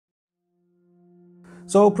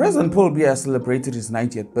So President Paul Biya celebrated his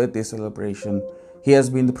 90th birthday celebration. He has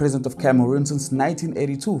been the President of Cameroon since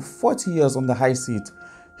 1982, 40 years on the high seat.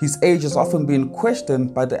 His age has often been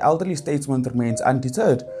questioned, but the elderly statesman remains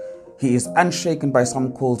undeterred. He is unshaken by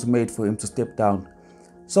some calls made for him to step down.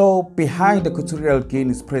 So behind the Equatorial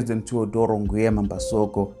Guinea is President Teodoro Nguema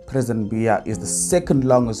Mbasoko. President Biya is the second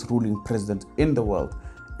longest ruling president in the world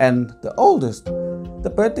and the oldest. The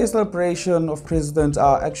birthday celebration of presidents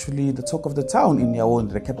are actually the talk of the town in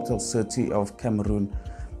Yaoundé, the capital city of Cameroon.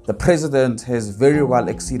 The president has very well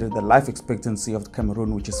exceeded the life expectancy of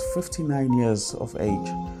Cameroon, which is 59 years of age.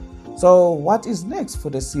 So what is next for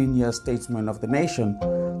the senior statesman of the nation?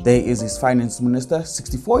 There is his finance minister,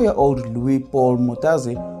 64-year-old Louis Paul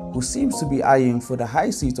Motaze, who seems to be eyeing for the high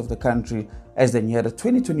seat of the country as they near the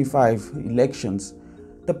 2025 elections.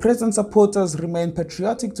 The president's supporters remain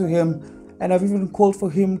patriotic to him and have even called for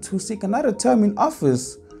him to seek another term in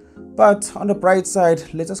office. But on the bright side,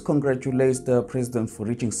 let us congratulate the president for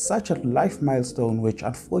reaching such a life milestone, which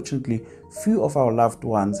unfortunately few of our loved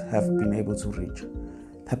ones have been able to reach.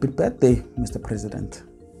 Happy birthday, Mr. President.